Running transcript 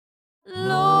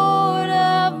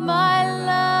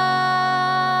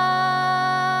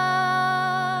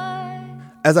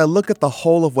As I look at the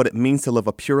whole of what it means to live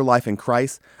a pure life in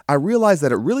Christ, I realize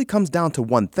that it really comes down to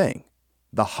one thing: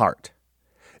 the heart.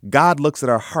 God looks at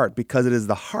our heart because it is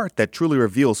the heart that truly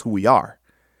reveals who we are.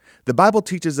 The Bible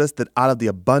teaches us that out of the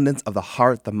abundance of the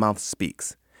heart, the mouth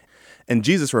speaks. And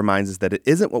Jesus reminds us that it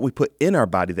isn't what we put in our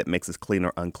body that makes us clean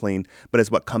or unclean, but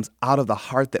it's what comes out of the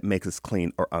heart that makes us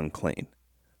clean or unclean.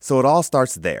 So it all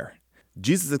starts there.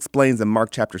 Jesus explains in Mark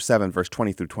chapter 7, verse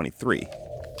 20 through 23.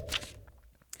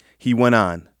 He went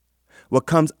on, "What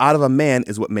comes out of a man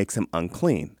is what makes him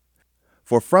unclean.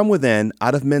 For from within,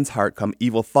 out of men's heart, come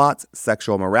evil thoughts,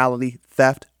 sexual immorality,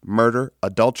 theft, murder,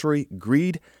 adultery,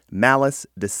 greed, malice,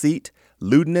 deceit,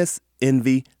 lewdness,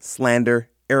 envy, slander,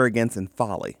 arrogance, and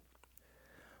folly.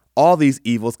 All these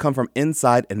evils come from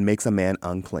inside and makes a man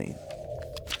unclean."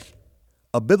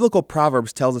 A biblical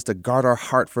Proverbs tells us to guard our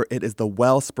heart, for it is the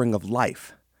wellspring of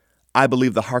life. I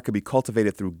believe the heart can be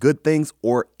cultivated through good things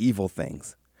or evil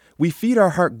things. We feed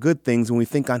our heart good things when we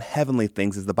think on heavenly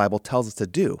things, as the Bible tells us to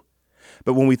do.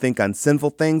 But when we think on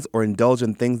sinful things or indulge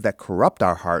in things that corrupt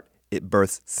our heart, it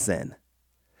births sin.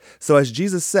 So as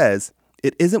Jesus says,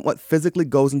 it isn't what physically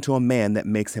goes into a man that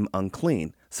makes him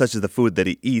unclean, such as the food that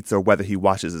he eats or whether he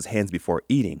washes his hands before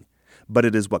eating, but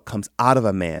it is what comes out of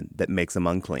a man that makes him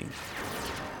unclean.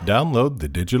 Download the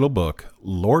digital book,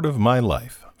 Lord of My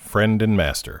Life, Friend and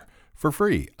Master, for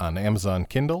free on Amazon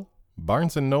Kindle,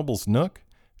 Barnes & Noble's Nook,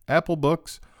 Apple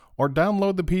Books, or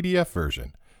download the PDF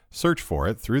version. Search for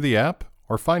it through the app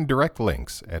or find direct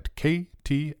links at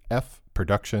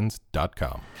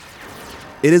ktfproductions.com.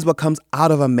 It is what comes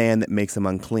out of a man that makes him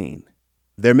unclean.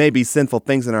 There may be sinful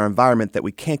things in our environment that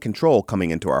we can't control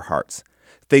coming into our hearts,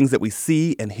 things that we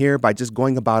see and hear by just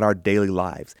going about our daily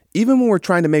lives, even when we're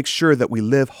trying to make sure that we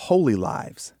live holy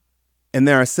lives. And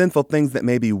there are sinful things that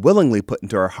may be willingly put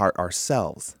into our heart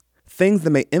ourselves, things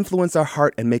that may influence our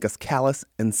heart and make us callous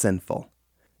and sinful.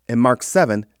 In Mark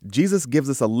 7, Jesus gives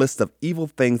us a list of evil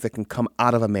things that can come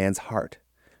out of a man's heart.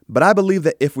 But I believe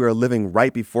that if we are living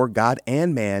right before God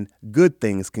and man, good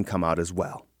things can come out as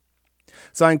well.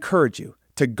 So I encourage you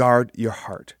to guard your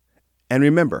heart. And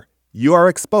remember, you are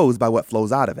exposed by what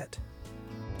flows out of it.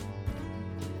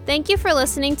 Thank you for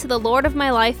listening to the Lord of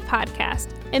My Life podcast,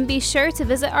 and be sure to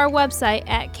visit our website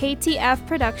at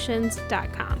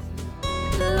ktfproductions.com.